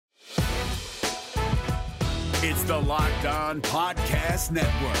It's the Locked On Podcast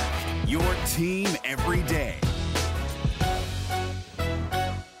Network, your team every day.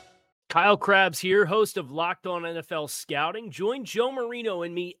 Kyle Krabs here, host of Locked On NFL Scouting. Join Joe Marino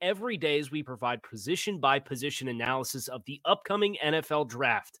and me every day as we provide position-by-position analysis of the upcoming NFL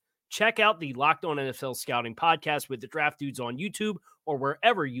Draft. Check out the Locked On NFL Scouting podcast with the Draft Dudes on YouTube or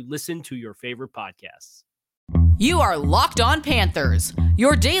wherever you listen to your favorite podcasts. You are Locked On Panthers,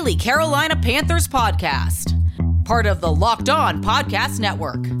 your daily Carolina Panthers podcast. Part of the Locked On Podcast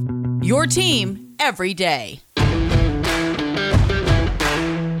Network, your team every day.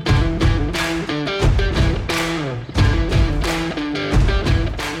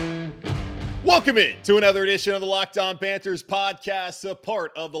 Welcome in to another edition of the Locked On Panthers podcast, a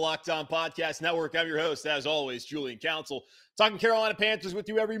part of the Locked On Podcast Network. I'm your host, as always, Julian Council, talking Carolina Panthers with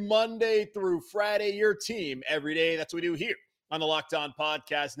you every Monday through Friday, your team every day. That's what we do here on the Locked On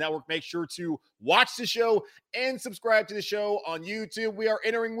Podcast Network. Make sure to watch the show and subscribe to the show on YouTube. We are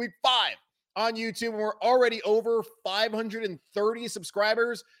entering week 5 on YouTube, and we're already over 530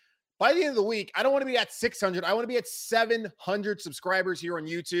 subscribers. By the end of the week, I don't want to be at 600. I want to be at 700 subscribers here on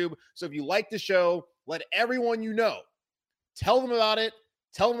YouTube. So if you like the show, let everyone you know. Tell them about it.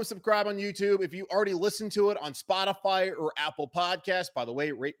 Tell them to subscribe on YouTube. If you already listened to it on Spotify or Apple Podcasts, by the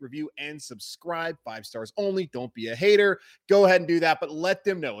way, rate, review, and subscribe. 5 stars only. Don't be a hater. Go ahead and do that, but let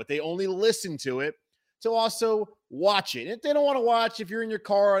them know if they only listen to it to also watch it. If they don't want to watch, if you're in your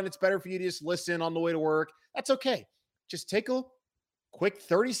car and it's better for you to just listen on the way to work, that's okay. Just take a quick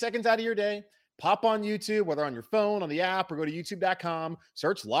 30 seconds out of your day, pop on YouTube, whether on your phone, on the app, or go to youtube.com,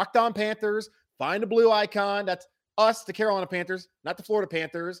 search Locked On Panthers, find a blue icon. That's us, the Carolina Panthers, not the Florida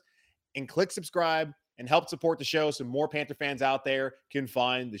Panthers, and click subscribe and help support the show so more Panther fans out there can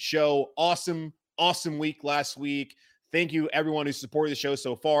find the show. Awesome week last week. Thank you, everyone who supported the show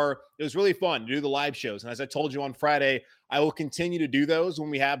so far. It was really fun to do the live shows. And as I told you on Friday, I will continue to do those when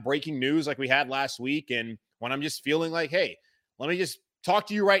we have breaking news like we had last week and when I'm just feeling like, hey, let me just talk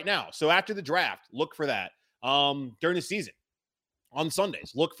to you right now. So after the draft, look for that. During the season, on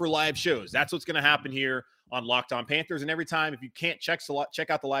Sundays, look for live shows. That's what's going to happen here on Locked On Panthers. And every time, if you can't check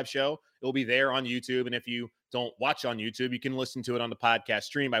out the live show, it'll be there on YouTube. And if you don't watch on YouTube, you can listen to it on the podcast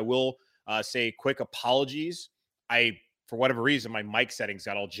stream. I will say quick apologies. For whatever reason, my mic settings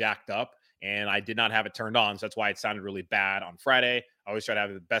got all jacked up and I did not have it turned on. So that's why it sounded really bad on Friday. I always try to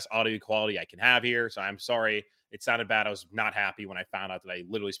have the best audio quality I can have here. So I'm sorry. It sounded bad. I was not happy when I found out that I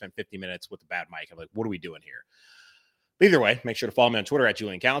literally spent 50 minutes with a bad mic. I'm like, what are we doing here? But either way, make sure to follow me on Twitter at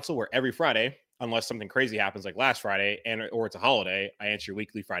Julian Council, where every Friday, unless something crazy happens like last Friday or it's a holiday, I answer your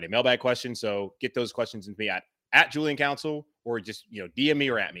weekly Friday mailbag questions. So get those questions into me at Julian Council or just DM me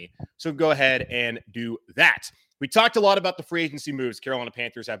or at me. So go ahead and do that. We talked a lot about the free agency moves Carolina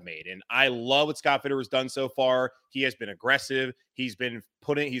Panthers have made, and I love what Scott Fitterer has done so far. He has been aggressive. He's been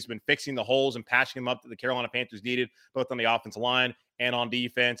fixing the holes and patching them up that the Carolina Panthers needed, both on the offensive line and on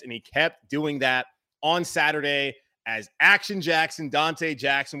defense, and he kept doing that on Saturday as Action Jackson, Donte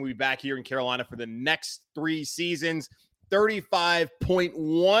Jackson, will be back here in Carolina for the next 3 seasons.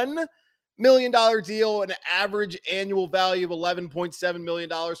 $35.1 million deal, an average annual value of $11.7 million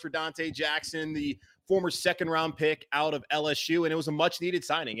for Donte Jackson, the former second-round pick out of LSU, and it was a much-needed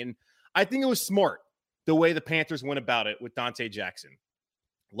signing. And I think it was smart the way the Panthers went about it with Donte Jackson.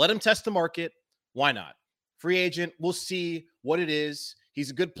 Let him test the market. Why not? Free agent, we'll see what it is. He's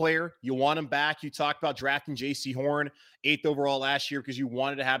a good player. You want him back. You talked about drafting J.C. Horn, 8th overall last year, because you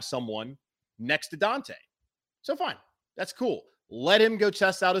wanted to have someone next to Donte. So fine. That's cool. Let him go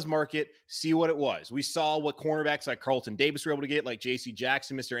test out his market, see what it was. We saw what cornerbacks like Carlton Davis were able to get, like J.C.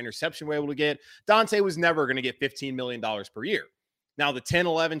 Jackson, Mr. Interception, were able to get. Donte was never going to get $15 million per year. Now, the $10,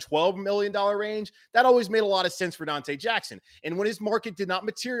 $11, $12 million range, that always made a lot of sense for Donte Jackson. And when his market did not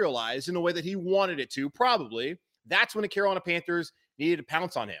materialize in the way that he wanted it to, probably, that's when the Carolina Panthers needed to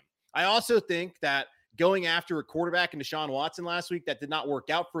pounce on him. I also think that going after a quarterback in Deshaun Watson last week, that did not work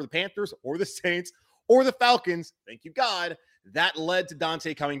out for the Panthers or the Saints or the Falcons. Thank you, God. That led to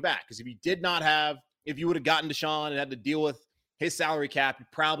Donte coming back. Because if you would have gotten Deshaun and had to deal with his salary cap, you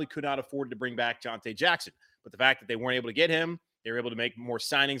probably could not afford to bring back Donte Jackson. But the fact that they weren't able to get him, they were able to make more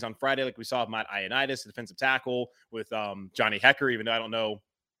signings on Friday, like we saw with Matt Ioannidis, the defensive tackle, with Johnny Hecker, even though I don't know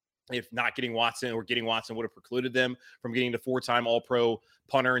if not getting Watson or getting Watson would have precluded them from getting the 4-time All-Pro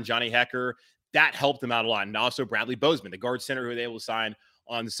punter and Johnny Hecker. That helped them out a lot. And also Bradley Bozeman, the guard center who they were able to sign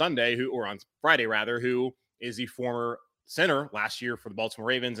on Friday, who is the former center last year for the Baltimore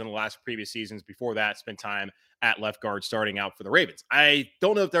Ravens, and the last previous seasons before that spent time at left guard starting out for the Ravens. I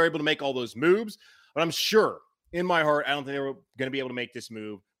don't know if they're able to make all those moves, but I'm sure in my heart, I don't think they were going to be able to make this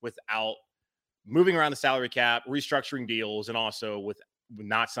move without moving around the salary cap, restructuring deals, and also with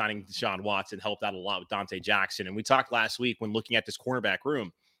not signing Deshaun Watson helped out a lot with Donte Jackson. And we talked last week when looking at this cornerback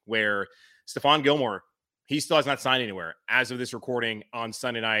room where Stephon Gilmore, he still has not signed anywhere as of this recording on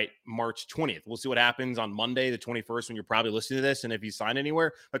Sunday night, March 20th. We'll see what happens on Monday, the 21st, when you're probably listening to this, and if he's signed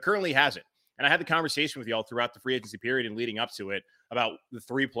anywhere, but currently he hasn't. And I had the conversation with y'all throughout the free agency period and leading up to it about the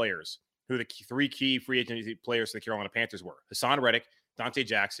three players, who the three key free agency players for the Carolina Panthers were: Hassan Reddick, Donte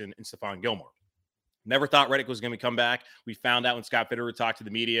Jackson, and Stephon Gilmore. Never thought Reddick was going to come back. We found out when Scott Fitterer talked to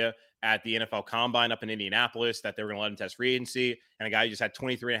the media at the NFL Combine up in Indianapolis that they were going to let him test free agency. And a guy who just had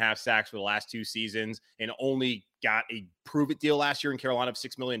 23 and a half sacks for the last 2 seasons and only got a prove-it deal last year in Carolina of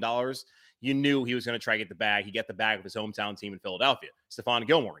 $6 million. You knew he was going to try to get the bag. He got the bag with his hometown team in Philadelphia. Stephon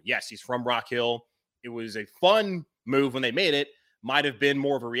Gilmore, yes, he's from Rock Hill. It was a fun move when they made it. Might have been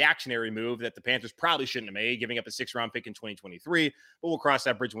more of a reactionary move that the Panthers probably shouldn't have made, giving up a 6th-round pick in 2023. But we'll cross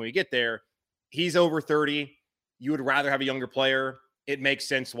that bridge when we get there. He's over 30. You would rather have a younger player. It makes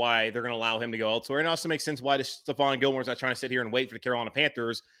sense why they're going to allow him to go elsewhere. And it also makes sense why Stephon Gilmore's not trying to sit here and wait for the Carolina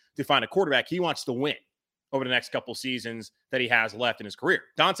Panthers to find a quarterback. He wants to win over the next couple seasons that he has left in his career.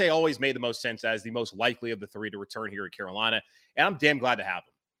 Donte always made the most sense as the most likely of the three to return here at Carolina. And I'm damn glad to have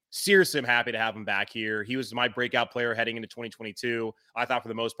him. Seriously, I'm happy to have him back here. He was my breakout player heading into 2022. I thought for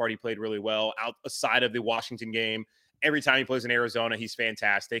the most part he played really well outside of the Washington game. Every time he plays in Arizona, he's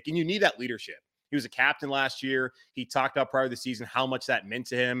fantastic. And you need that leadership. He was a captain last year. He talked about prior to the season how much that meant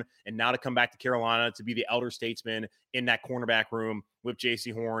to him. And now to come back to Carolina to be the elder statesman in that cornerback room with J.C.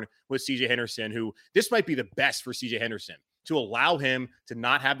 Horn, with C.J. Henderson, who this might be the best for C.J. Henderson to allow him to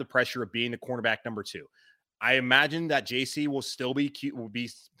not have the pressure of being the cornerback number 2. I imagine that JC will still be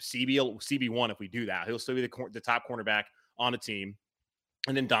CB1 if we do that. He'll still be the top cornerback on the team.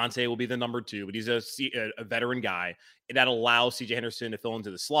 And then Donte will be the number 2, but he's a veteran guy. And that allows C.J. Henderson to fill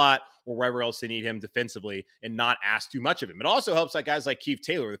into the slot or wherever else they need him defensively and not ask too much of him. It also helps like guys like Keith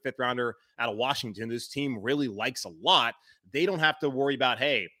Taylor, the 5th rounder out of Washington. This team really likes a lot. They don't have to worry about,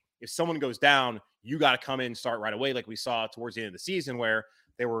 hey, if someone goes down, you got to come in and start right away like we saw towards the end of the season where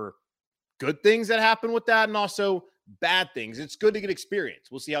there were good things that happened with that and also bad things. It's good to get experience.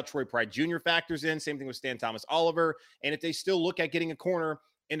 We'll see how Troy Pride Jr. factors in. Same thing with Stan Thomas Oliver. And if they still look at getting a corner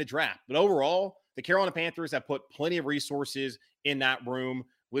in the draft. But overall, the Carolina Panthers have put plenty of resources in that room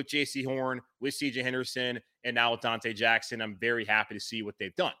with J.C. Horn, with C.J. Henderson, and now with Donte Jackson. I'm very happy to see what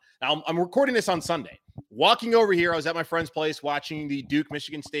they've done. Now, I'm recording this on Sunday. Walking over here, I was at my friend's place watching the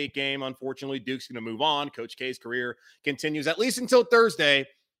Duke-Michigan State game. Unfortunately, Duke's going to move on. Coach K's career continues at least until Thursday.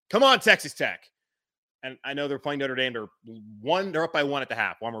 Come on, Texas Tech. And I know they're playing Notre Dame. They're up by 1 at the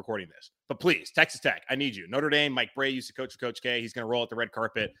half while I'm recording this. But please, Texas Tech, I need you. Notre Dame, Mike Bray used to coach for Coach K. He's going to roll out the red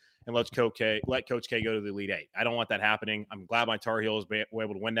carpet and let Coach K go to the Elite Eight. I don't want that happening. I'm glad my Tar Heels were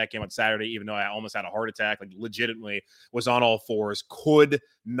able to win that game on Saturday, even though I almost had a heart attack. Like legitimately was on all fours, could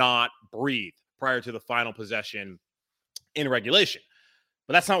not breathe prior to the final possession in regulation.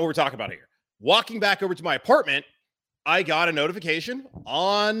 But that's not what we're talking about here. Walking back over to my apartment, I got a notification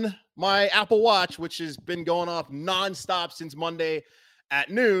on my Apple Watch, which has been going off nonstop since Monday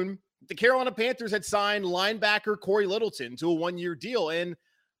at noon. The Carolina Panthers had signed linebacker Corey Littleton to a 1-year deal, and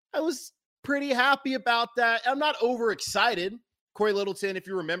I was pretty happy about that. I'm not overexcited. Corey Littleton, if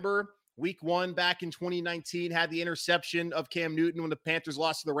you remember, week 1 back in 2019, had the interception of Cam Newton when the Panthers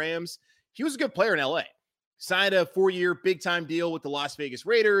lost to the Rams. He was a good player in LA. Signed a 4-year big-time deal with the Las Vegas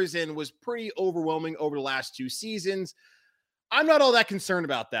Raiders and was pretty overwhelming over the last 2 seasons. I'm not all that concerned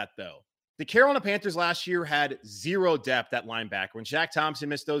about that, though. The Carolina Panthers last year had 0 depth at linebacker. When Shaq Thompson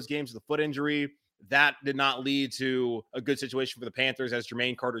missed those games with a foot injury, that did not lead to a good situation for the Panthers as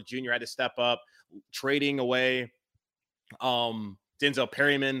Jermaine Carter Jr. had to step up, trading away Denzel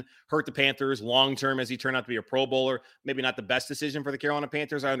Perryman hurt the Panthers long-term as he turned out to be a Pro Bowler. Maybe not the best decision for the Carolina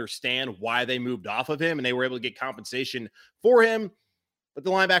Panthers. I understand why they moved off of him, and they were able to get compensation for him. But the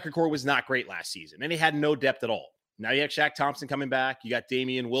linebacker core was not great last season, and he had no depth at all. Now you have Shaq Thompson coming back. You got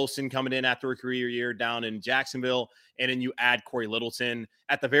Damian Wilson coming in after a career year down in Jacksonville, and then you add Corey Littleton.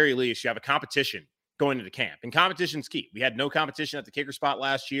 At the very least, you have a competition going into camp. And competition's key. We had no competition at the kicker spot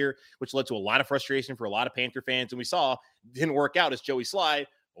last year, which led to a lot of frustration for a lot of Panther fans. And we saw it didn't work out as Joey Sly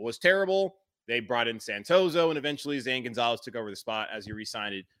was terrible. They brought in Santozo, and eventually Zane Gonzalez took over the spot as he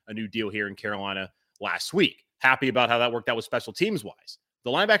re-signed a new deal here in Carolina last week. Happy about how that worked out with special teams-wise. The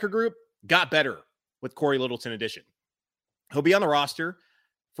linebacker group got better with Corey Littleton addition. He'll be on the roster.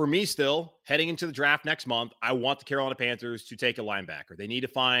 For me still, heading into the draft next month, I want the Carolina Panthers to take a linebacker. They need to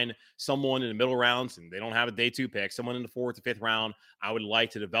find someone in the middle rounds, and they don't have a day 2 pick, someone in the 4th or 5th round I would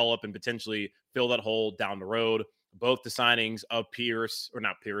like to develop and potentially fill that hole down the road. Both the signings of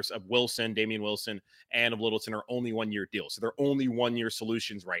of Wilson, Damian Wilson, and of Littleton are only 1-year deals. So they're only 1-year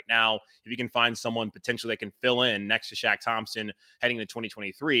solutions right now. If you can find someone potentially that can fill in next to Shaq Thompson heading into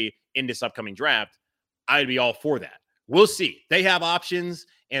 2023 in this upcoming draft, I'd be all for that. We'll see. They have options,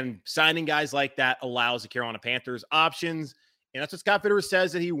 and signing guys like that allows the Carolina Panthers options. And that's what Scott Fitterer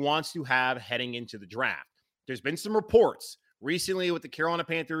says that he wants to have heading into the draft. There's been some reports recently with the Carolina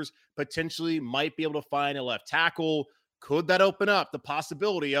Panthers potentially might be able to find a left tackle. Could that open up the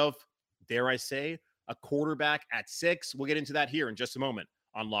possibility of, dare I say, a quarterback at 6? We'll get into that here in just a moment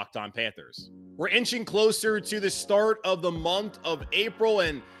on Locked On Panthers. We're inching closer to the start of the month of April,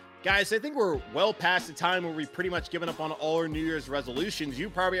 and guys, I think we're well past the time where we've pretty much given up on all our New Year's resolutions.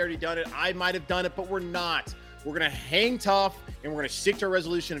 You've probably already done it. I might have done it, but we're not. We're going to hang tough, and we're going to stick to our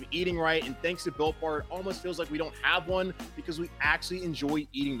resolution of eating right. And thanks to Built Bar, it almost feels like we don't have one because we actually enjoy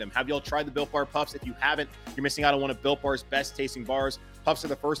eating them. Have y'all tried the Built Bar Puffs? If you haven't, you're missing out on one of Built Bar's best tasting bars. Puffs are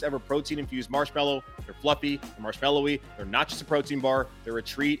the first ever protein-infused marshmallow. They're fluffy, they're marshmallowy. They're not just a protein bar. They're a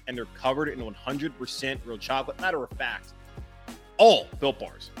treat, and they're covered in 100% real chocolate. Matter of fact, all Built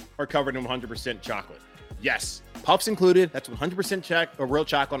Bars are covered in 100% chocolate. Yes, Puffs included. That's 100% real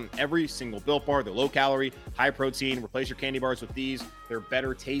chocolate on every single Built Bar. They're low calorie, high protein. Replace your candy bars with these. They're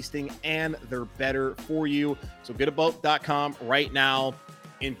better tasting and they're better for you. So get to Built.com right now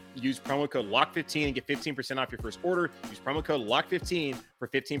and use promo code LOCK15 and get 15% off your first order. Use promo code LOCK15 for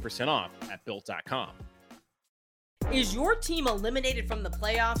 15% off at Built.com. Is your team eliminated from the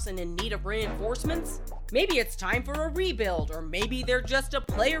playoffs and in need of reinforcements? Maybe it's time for a rebuild, or maybe they're just a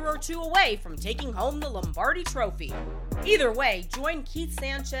player or two away from taking home the Lombardi Trophy. Either way, join Keith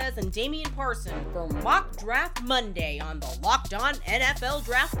Sanchez and Damian Parson for Mock Draft Monday on the Locked On NFL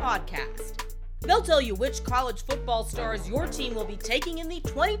Draft Podcast. They'll tell you which college football stars your team will be taking in the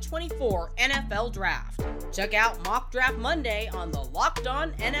 2024 NFL Draft. Check out Mock Draft Monday on the Locked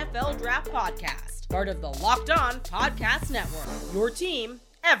On NFL Draft Podcast, part of the Locked On Podcast Network, your team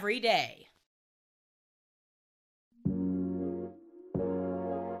every day.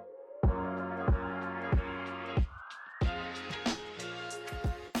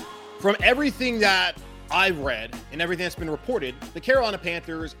 From everything that I've read and everything that's been reported, the Carolina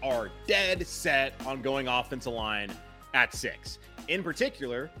Panthers are dead set on going offensive line at 6. In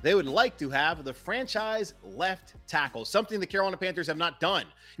particular, they would like to have the franchise left tackle, something the Carolina Panthers have not done,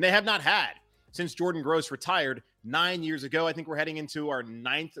 and they have not had since Jordan Gross retired 9 years ago. I think we're heading into our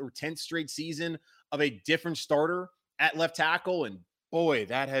 9th or 10th straight season of a different starter at left tackle, and boy,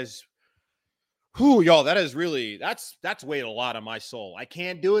 that has... y'all, that is really, that's weighed a lot on my soul. I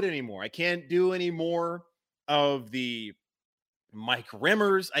can't do it anymore. I can't do any more of the Mike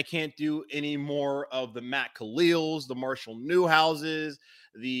Rimmers. I can't do any more of the Matt Khalils, the Marshall Newhouses,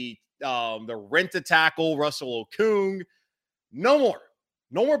 the rent-a-tackle, Russell Okung. No more.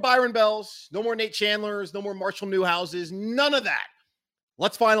 No more Byron Bells. No more Nate Chandlers. No more Marshall Newhouses. None of that.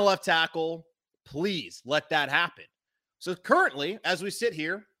 Let's find a left tackle. Please let that happen. So currently, as we sit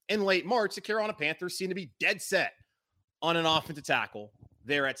here, in late March, the Carolina Panthers seem to be dead set on an offensive tackle.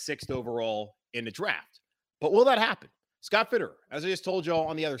 They're at 6th overall in the draft. But will that happen? Scott Fitterer, as I just told y'all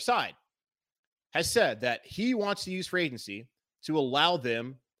on the other side, has said that he wants to use free agency to allow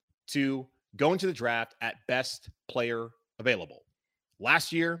them to go into the draft at best player available.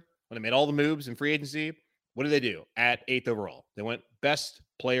 Last year, when they made all the moves in free agency, what did they do at 8th overall? They went best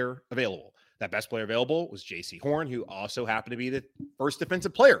player available. That best player available was J.C. Horn, who also happened to be the first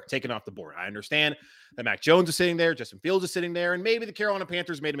defensive player taken off the board. I understand that Mac Jones is sitting there, Justin Fields is sitting there, and maybe the Carolina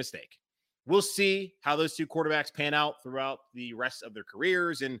Panthers made a mistake. We'll see how those two quarterbacks pan out throughout the rest of their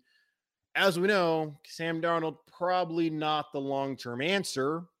careers. And as we know, Sam Darnold, probably not the long-term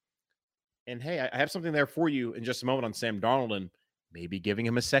answer. And hey, I have something there for you in just a moment on Sam Darnold and maybe giving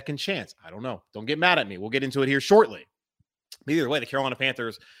him a second chance. I don't know. Don't get mad at me. We'll get into it here shortly. But either way, the Carolina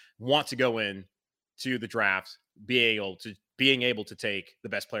Panthers want to go in to the draft being able to take the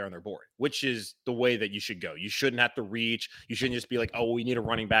best player on their board, which is the way that you should go. You shouldn't have to reach. You shouldn't just be like, oh, we need a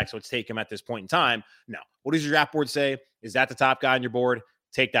running back, so let's take him at this point in time. No. What does your draft board say? Is that the top guy on your board?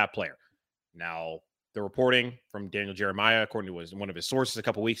 Take that player. Now, the reporting from Daniel Jeremiah, according to one of his sources a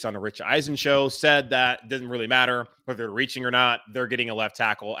couple weeks on the Rich Eisen show, said that it doesn't really matter whether they're reaching or not. They're getting a left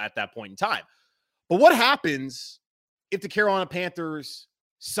tackle at that point in time. But what happens if the Carolina Panthers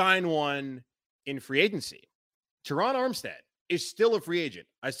sign one in free agency? Teron Armstead is still a free agent.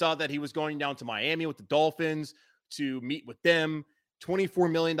 I saw that he was going down to Miami with the Dolphins to meet with them.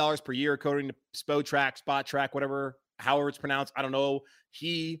 $24 million per year, according to Spot Track, whatever, however it's pronounced. I don't know.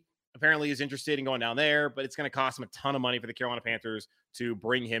 He apparently is interested in going down there, but it's going to cost him a ton of money for the Carolina Panthers to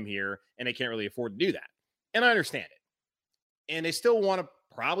bring him here, and they can't really afford to do that. And I understand it. And they still want to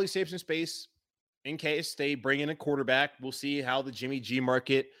probably save some space in case they bring in a quarterback. We'll see how the Jimmy G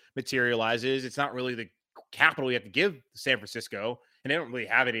market materializes. It's not really the capital you have to give San Francisco, and they don't really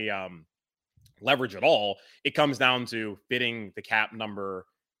have any leverage at all. It comes down to fitting the cap number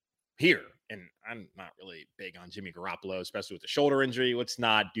here. And I'm not really big on Jimmy Garoppolo, especially with the shoulder injury. Let's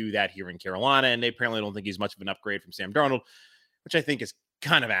not do that here in Carolina. And they apparently don't think he's much of an upgrade from Sam Darnold, which I think is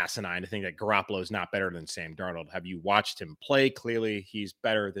kind of asinine to think that Garoppolo is not better than Sam Darnold. Have you watched him play? Clearly, he's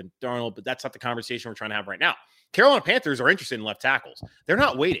better than Darnold, but that's not the conversation we're trying to have right now. Carolina Panthers are interested in left tackles. They're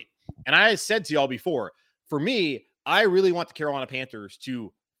not waiting. And I said to y'all before, for me, I really want the Carolina Panthers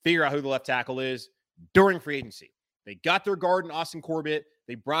to figure out who the left tackle is during free agency. They got their guard in Austin Corbett.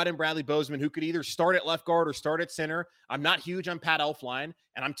 They brought in Bradley Bozeman, who could either start at left guard or start at center. I'm not huge on Pat Elflein,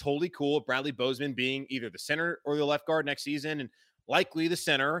 and I'm totally cool with Bradley Bozeman being either the center or the left guard next season, and likely the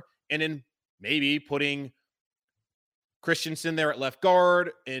center, and then maybe putting Christensen there at left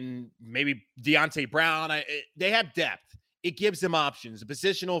guard and maybe Deontay Brown. They have depth. It gives them options. The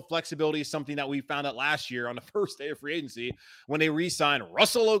positional flexibility is something that we found out last year on the first day of free agency when they signed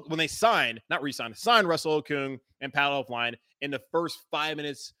Russell Okung and Pat Elflein in the first 5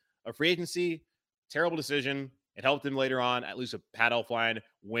 minutes of free agency. Terrible decision. It helped him later on, at least with Pat Elflein,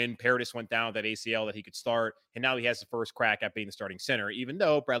 when Paradis went down with that ACL that he could start. And now he has the first crack at being the starting center, even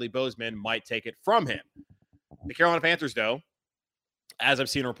though Bradley Bozeman might take it from him. The Carolina Panthers, though, as I've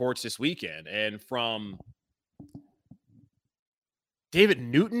seen reports this weekend, and from David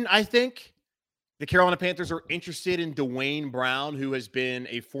Newton, I think, the Carolina Panthers are interested in Dwayne Brown, who has been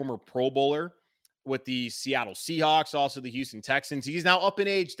a former Pro Bowler with the Seattle Seahawks, also the Houston Texans. He's now up in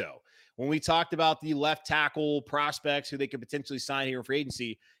age, though. When we talked about the left tackle prospects who they could potentially sign here in free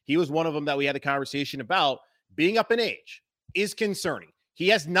agency, he was one of them that we had a conversation about. Being up in age is concerning. He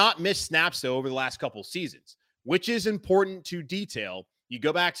has not missed snaps, though, over the last couple seasons, which is important to detail. You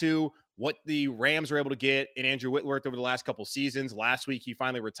go back to what the Rams were able to get in Andrew Whitworth over the last couple seasons. Last week, he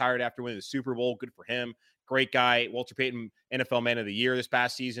finally retired after winning the Super Bowl. Good for him. Great guy. Walter Payton, NFL Man of the Year this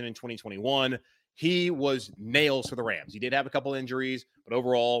past season in 2021. He was nails for the Rams. He did have a couple injuries, but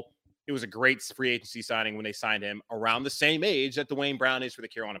overall, it was a great free agency signing when they signed him around the same age that Dwayne Brown is for the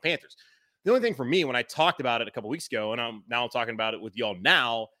Carolina Panthers. The only thing for me, when I talked about it a couple weeks ago, and I'm talking about it with y'all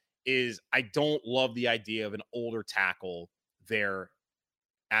now, is I don't love the idea of an older tackle there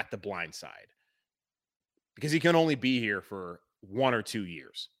at the blind side, because he can only be here for 1 or 2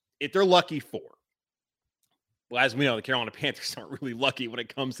 years. If they're lucky, 4. Well, as we know, the Carolina Panthers aren't really lucky when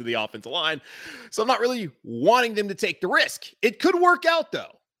it comes to the offensive line. So I'm not really wanting them to take the risk. It could work out,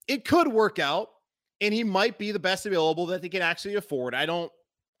 though. It could work out, and he might be the best available that they can actually afford. I don't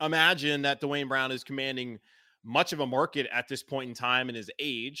imagine that Dwayne Brown is commanding much of a market at this point in time in his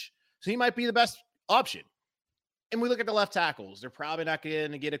age. So he might be the best option. And we look at the left tackles. They're probably not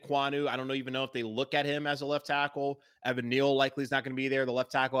going to get Ekwonu. I don't even know if they look at him as a left tackle. Evan Neal likely is not going to be there, the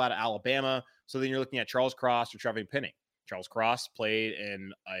left tackle out of Alabama. So then you're looking at Charles Cross or Trevin Penning. Charles Cross played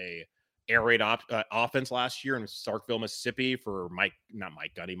in a air raid offense last year in Starkville, Mississippi for Mike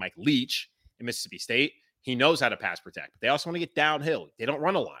Leach in Mississippi State. He knows how to pass protect, but they also want to get downhill. They don't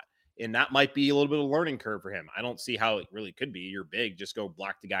run a lot. And that might be a little bit of a learning curve for him. I don't see how it really could be. You're big, just go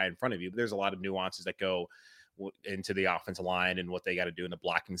block the guy in front of you. But there's a lot of nuances that go into the offensive line and what they got to do in the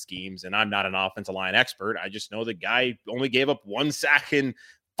blocking schemes. And I'm not an offensive line expert. I just know the guy only gave up 1 sack in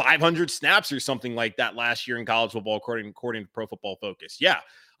 500 snaps or something like that last year in college football, according to Pro Football Focus. Yeah,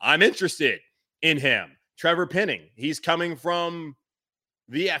 I'm interested in him. Trevor Penning, he's coming from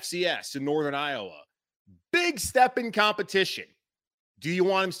the FCS in Northern Iowa. Big step in competition. Do you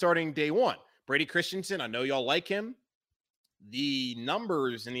want him starting day one? Brady Christensen, I know y'all like him. The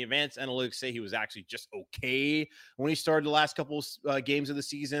numbers in the advanced analytics say he was actually just okay when he started the last couple games of the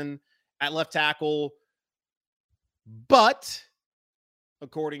season at left tackle. But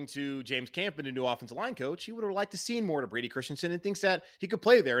according to James Campen, the new offensive line coach, he would have liked to see more to Brady Christensen and thinks that he could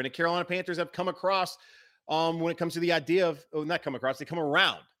play there. And the Carolina Panthers have come across when it comes to the idea of, they come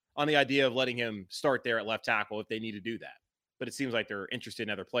around on the idea of letting him start there at left tackle if they need to do that. But it seems like they're interested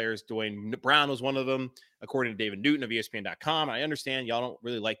in other players. Dwayne Brown was one of them, according to David Newton of ESPN.com. I understand y'all don't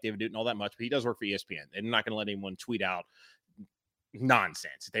really like David Newton all that much, but he does work for ESPN. They're not going to let anyone tweet out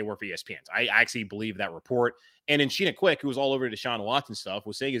nonsense if they work for ESPN. I actually believe that report. And then Sheena Quick, who was all over Deshaun Watson stuff,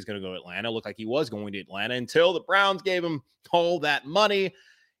 was saying he's going to go to Atlanta. Looked like he was going to Atlanta until the Browns gave him all that money.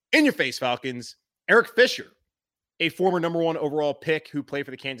 In your face, Falcons. Eric Fisher, a former number 1 overall pick who played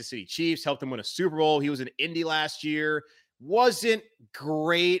for the Kansas City Chiefs, helped them win a Super Bowl. He was in Indy last year. Wasn't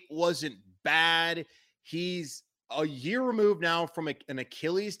great, wasn't bad. He's a year removed now from an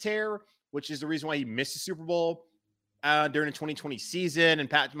Achilles tear, which is the reason why he missed the Super Bowl during the 2020 season. And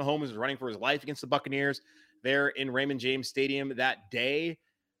Pat Mahomes was running for his life against the Buccaneers there in Raymond James Stadium that day.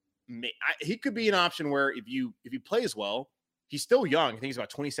 He could be an option where if he plays well, he's still young. I think he's about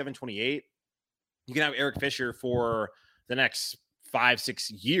 27, 28. You can have Eric Fisher for the next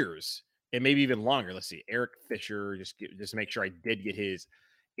 5-6 years and maybe even longer. Let's see. Eric Fisher, just to make sure I did get his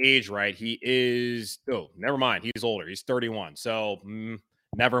age right. He is, never mind. He's older. He's 31. So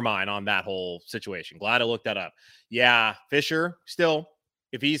never mind on that whole situation. Glad I looked that up. Yeah, Fisher still,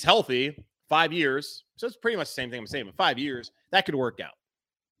 if he's healthy, 5 years. So it's pretty much the same thing I'm saying, but 5 years, that could work out.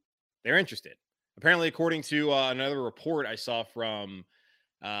 They're interested. Apparently, according to another report I saw from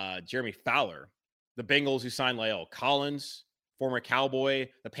Jeremy Fowler, the Bengals who signed La'el Collins, former Cowboy.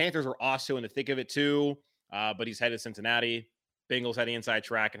 The Panthers were also in the thick of it too, but he's headed to Cincinnati. Bengals had the inside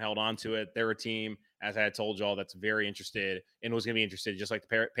track and held on to it. They're a team, as I had told y'all, that's very interested and was going to be interested, just like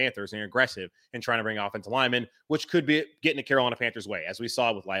the Panthers, and they're aggressive in trying to bring offensive linemen, which could be getting the Carolina Panthers' way. As we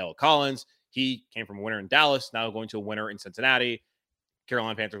saw with La'el Collins, he came from a winner in Dallas, now going to a winner in Cincinnati.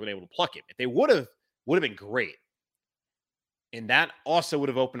 Carolina Panthers were able to pluck him. If they would have been great. And that also would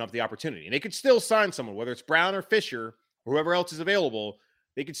have opened up the opportunity. And they could still sign someone, whether it's Brown or Fisher or whoever else is available.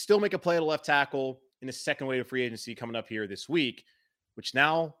 They could still make a play at a left tackle in the second wave of free agency coming up here this week, which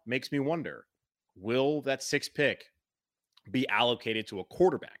now makes me wonder, will that 6th pick be allocated to a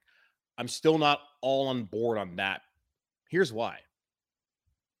quarterback? I'm still not all on board on that. Here's why.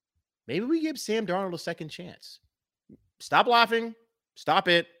 Maybe we give Sam Darnold a second chance. Stop laughing. Stop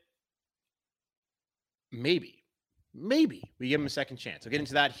it. Maybe we give him a second chance. I'll get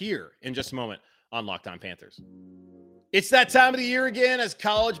into that here in just a moment on Locked On Panthers. It's that time of the year again as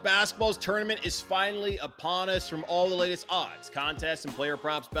college basketball's tournament is finally upon us. From all the latest odds, contests, and player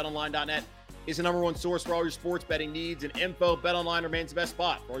props, BetOnline.net is the number one source for all your sports betting needs and info. BetOnline remains the best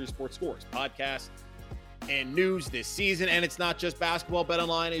spot for all your sports scores, podcasts, and news this season. And it's not just basketball.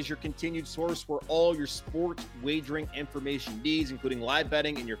 BetOnline is your continued source for all your sports wagering information needs, including live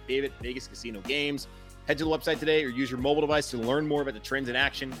betting and your favorite Vegas casino games. Head to the website today or use your mobile device to learn more about the trends in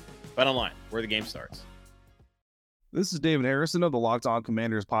action. BetOnline, where the game starts. This is David Harrison of the Locked On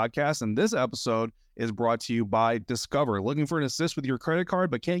Commanders podcast, and this episode is brought to you by Discover. Looking for an assist with your credit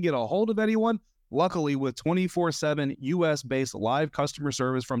card but can't get a hold of anyone? Luckily, with 24/7 U.S.-based live customer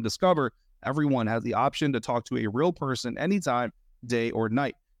service from Discover, everyone has the option to talk to a real person anytime, day or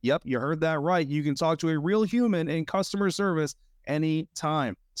night. Yep, you heard that right. You can talk to a real human in customer service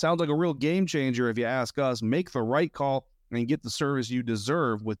anytime. Sounds like a real game changer if you ask us. Make the right call and get the service you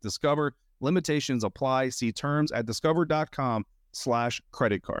deserve with Discover. Limitations apply. See terms at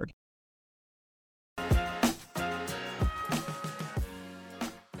discover.com/creditcard.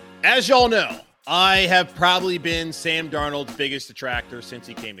 As y'all know, I have probably been Sam Darnold's biggest detractor since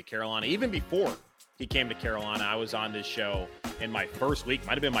he came to Carolina. Even before he came to Carolina, I was on this show in my first week,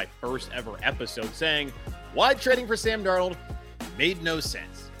 might have been my first ever episode, saying why trading for Sam Darnold made no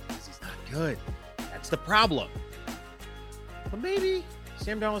sense because he's not good. That's the problem. But maybe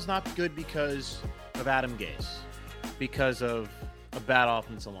Sam Darnold's not good because of Adam Gase, because of a bad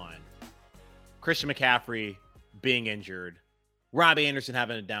offensive line, Christian McCaffrey being injured, Robbie Anderson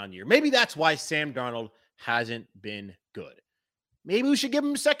having a down year. Maybe that's why Sam Darnold hasn't been good. Maybe we should give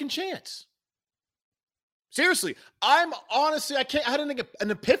him a second chance. Seriously, I had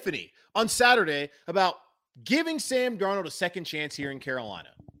an epiphany on Saturday about giving Sam Darnold a second chance here in Carolina.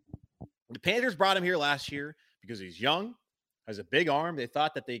 The Panthers brought him here last year because he's young, has a big arm. They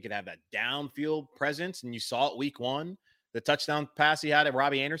thought that they could have that downfield presence, and you saw it week 1, the touchdown pass he had at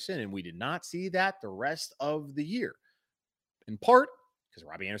Robbie Anderson, and we did not see that the rest of the year. In part because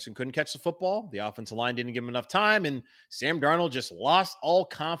Robbie Anderson couldn't catch the football. The offensive line didn't give him enough time, and Sam Darnold just lost all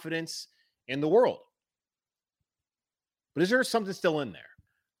confidence in the world. But is there something still in there?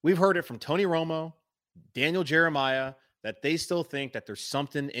 We've heard it from Tony Romo, Daniel Jeremiah, that they still think that there's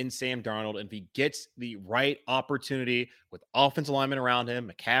something in Sam Darnold, and if he gets the right opportunity with offensive linemen around him,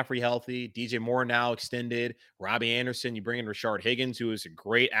 McCaffrey healthy, DJ Moore now extended, Robbie Anderson, you bring in Rashard Higgins, who is a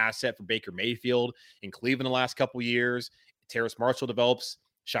great asset for Baker Mayfield in Cleveland the last couple years. Terrace Marshall develops,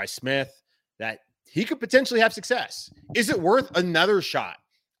 Shi Smith, that he could potentially have success. Is it worth another shot?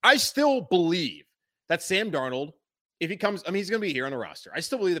 I still believe that Sam Darnold, if he comes, he's going to be here on the roster. I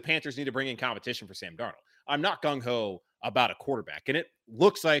still believe the Panthers need to bring in competition for Sam Darnold. I'm not gung-ho about a quarterback, and it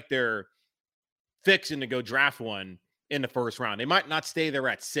looks like they're fixing to go draft one in the first round. They might not stay there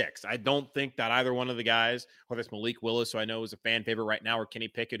at 6. I don't think that either one of the guys, whether it's Malik Willis, who I know is a fan favorite right now, or Kenny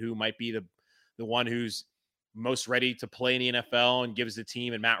Pickett, who might be the one who's most ready to play in the NFL and gives the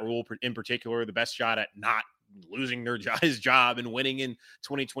team, and Matt Rule in particular, the best shot at not losing his job and winning in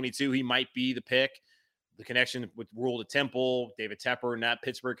 2022, he might be the pick. The connection with Rule to Temple, David Tepper, and that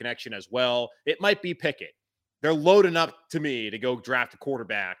Pittsburgh connection as well. It might be Pickett. They're loading up to me to go draft a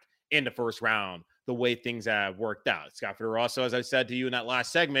quarterback in the first round the way things have worked out. Scott Fitterer also, as I said to you in that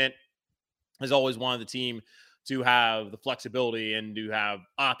last segment, has always wanted the team to have the flexibility and to have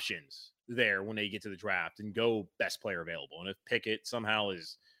options there when they get to the draft and go best player available. And if Pickett somehow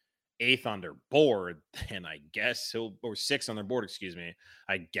is 8th on their board, then I guess or 6th on their board,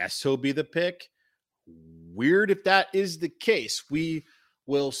 I guess he'll be the pick. Weird if that is the case. We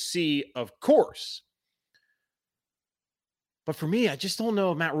will see, of course. But for me, I just don't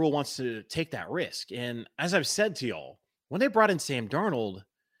know if Matt Rule wants to take that risk. And as I've said to y'all, when they brought in Sam Darnold,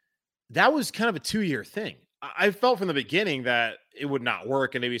 that was kind of a 2-year thing. I felt from the beginning that it would not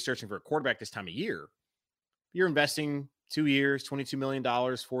work and they'd be searching for a quarterback this time of year. You're investing 2 years, $22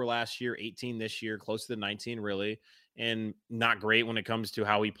 million for last year, 18 this year, close to the 19 really, and not great when it comes to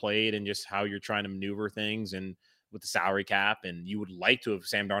how he played and just how you're trying to maneuver things and with the salary cap. And you would like to have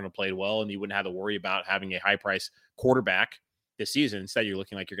Sam Darnold played well and you wouldn't have to worry about having a high-price quarterback this season. Instead, you're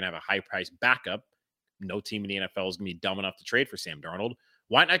looking like you're going to have a high-price backup. No team in the NFL is going to be dumb enough to trade for Sam Darnold.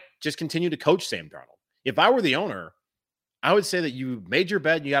 Why not just continue to coach Sam Darnold? If I were the owner, I would say that you made your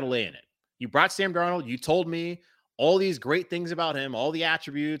bed, you got to lay in it. You brought Sam Darnold. You told me all these great things about him, all the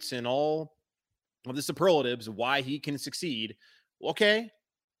attributes and all of the superlatives, why he can succeed. Okay,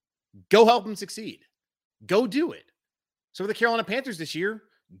 go help him succeed. Go do it. So for the Carolina Panthers this year,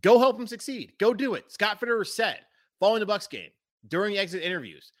 go help him succeed. Go do it. Scott Fitterer said, following the Bucs game, during exit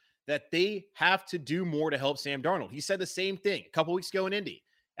interviews, that they have to do more to help Sam Darnold. He said the same thing a couple weeks ago in Indy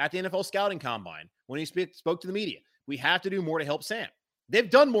at the NFL Scouting Combine when he spoke to the media. We have to do more to help Sam. They've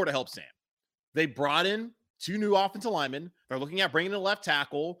done more to help Sam. They brought in 2 new offensive linemen. They're looking at bringing in a left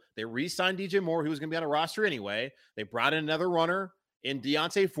tackle. They re-signed DJ Moore, who was going to be on a roster anyway. They brought in another runner in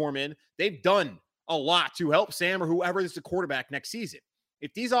Deontay Foreman. They've done a lot to help Sam or whoever is the quarterback next season.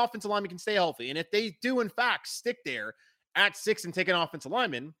 If these offensive linemen can stay healthy, and if they do, in fact, stick there at 6 and take an offensive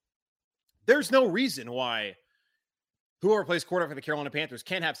lineman, there's no reason why whoever plays quarterback for the Carolina Panthers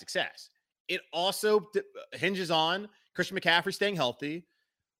can't have success. It also hinges on Christian McCaffrey staying healthy.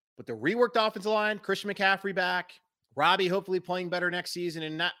 But the reworked offensive line, Christian McCaffrey back, Robbie hopefully playing better next season,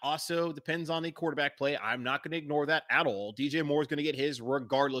 and that also depends on the quarterback play. I'm not going to ignore that at all. DJ Moore is going to get his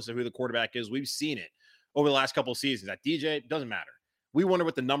regardless of who the quarterback is. We've seen it over the last couple of seasons. That DJ, doesn't matter. We wonder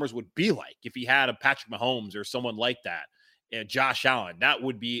what the numbers would be like if he had a Patrick Mahomes or someone like that, and Josh Allen. That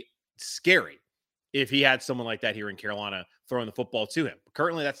would be scary if he had someone like that here in Carolina throwing the football to him. But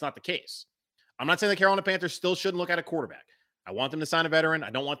currently, that's not the case. I'm not saying the Carolina Panthers still shouldn't look at a quarterback. I want them to sign a veteran.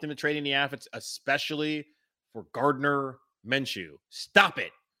 I don't want them to trade any assets, especially for Gardner Minshew. Stop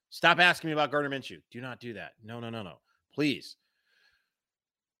it. Stop asking me about Gardner Minshew. Do not do that. No. Please.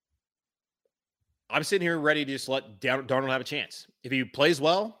 I'm sitting here ready to just let Darnold have a chance. If he plays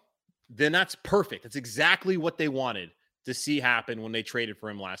well, then that's perfect. That's exactly what they wanted to see happen when they traded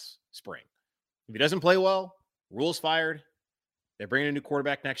for him last spring. If he doesn't play well, Rule's fired. They're bringing a new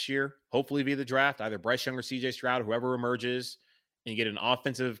quarterback next year, hopefully via the draft, either Bryce Young or CJ Stroud, whoever emerges, and you get an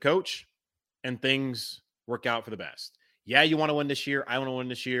offensive coach, and things work out for the best. Yeah, you want to win this year. I want to win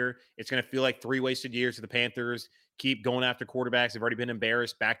this year. It's going to feel like 3 wasted years for the Panthers. Keep going after quarterbacks. They've already been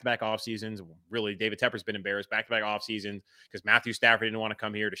embarrassed back-to-back off seasons. Really, David Tepper's been embarrassed back-to-back off seasons because Matthew Stafford didn't want to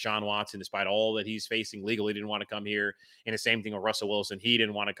come here. Deshaun Watson, despite all that he's facing legally, didn't want to come here. And the same thing with Russell Wilson. He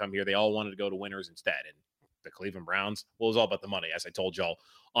didn't want to come here. They all wanted to go to winners instead. And the Cleveland Browns, well, it was all about the money, as I told y'all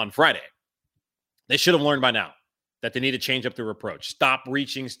on Friday. They should have learned by now that they need to change up their approach. Stop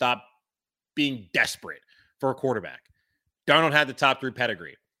reaching, stop being desperate for a quarterback. Darnold had the top 3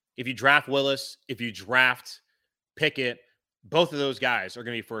 pedigree. If you draft Willis, if you draft Pickett, both of those guys are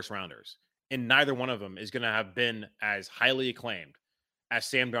going to be first rounders. And neither one of them is going to have been as highly acclaimed as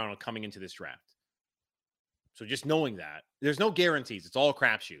Sam Darnold coming into this draft. So just knowing that, there's no guarantees. It's all a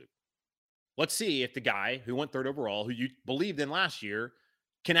crapshoot. Let's see if the guy who went 3rd overall, who you believed in last year,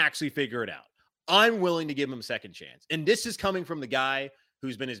 can actually figure it out. I'm willing to give him a second chance. And this is coming from the guy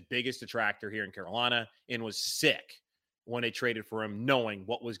who's been his biggest detractor here in Carolina and was sick when they traded for him, knowing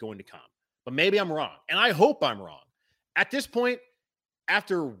what was going to come. But maybe I'm wrong. And I hope I'm wrong. At this point,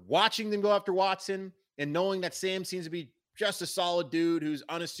 after watching them go after Watson and knowing that Sam seems to be just a solid dude who's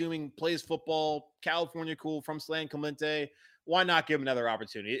unassuming, plays football, California cool, from San Clemente, why not give him another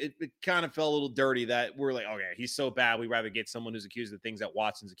opportunity? It kind of felt a little dirty that we're like, okay, he's so bad, we'd rather get someone who's accused of the things that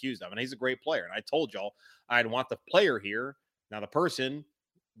Watson's accused of. And he's a great player. And I told y'all I'd want the player here. Now, the person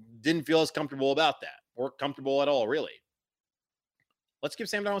didn't feel as comfortable about that or comfortable at all, really. Let's give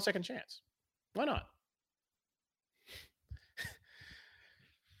Sam Darnold a second chance. Why not?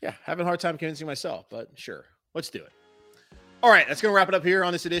 Yeah, having a hard time convincing myself, but sure, let's do it. All right, that's going to wrap it up here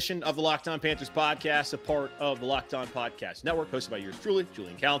on this edition of the Locked On Panthers podcast, a part of the Locked On Podcast Network, hosted by yours truly,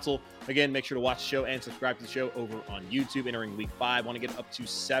 Julian Council. Again, make sure to watch the show and subscribe to the show over on YouTube. Entering week 5, want to get up to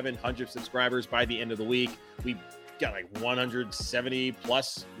 700 subscribers by the end of the week. We got like 170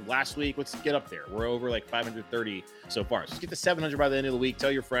 plus last week. Let's get up there. We're over like 530 so far. So let's get to 700 by the end of the week.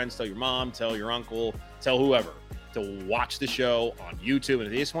 Tell your friends, tell your mom, tell your uncle, tell whoever to watch the show on YouTube. And if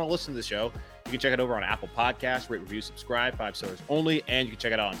they just want to listen to the show, you can check it over on Apple Podcasts, rate, review, subscribe, 5 stars only. And you can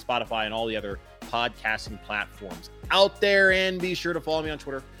check it out on Spotify and all the other podcasting platforms out there. And be sure to follow me on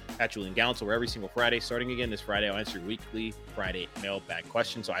Twitter at Julian Council, where every single Friday, starting again this Friday, I'll answer your weekly Friday mailbag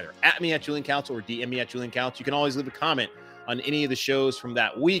questions. So either at me at Julian Council or DM me at Julian Council. You can always leave a comment on any of the shows from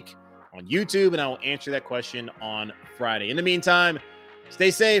that week on YouTube, and I will answer that question on Friday. In the meantime,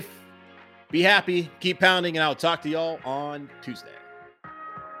 stay safe, be happy, keep pounding, and I'll talk to y'all on Tuesday.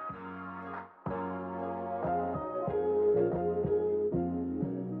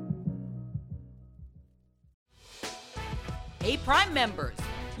 Hey, Prime members,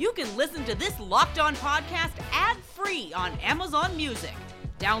 you can listen to this Locked On podcast ad-free on Amazon Music.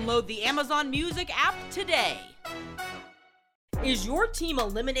 Download the Amazon Music app today. Is your team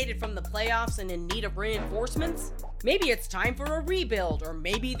eliminated from the playoffs and in need of reinforcements? Maybe it's time for a rebuild, or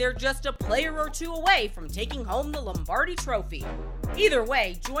maybe they're just a player or two away from taking home the Lombardi Trophy. Either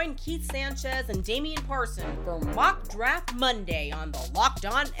way, join Keith Sanchez and Damian Parson for Mock Draft Monday on the Locked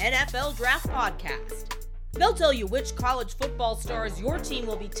On NFL Draft Podcast. They'll tell you which college football stars your team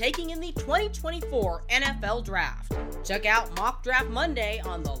will be taking in the 2024 NFL Draft. Check out Mock Draft Monday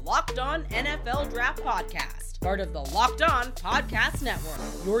on the Locked On NFL Draft Podcast, part of the Locked On Podcast Network.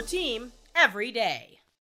 Your team every day.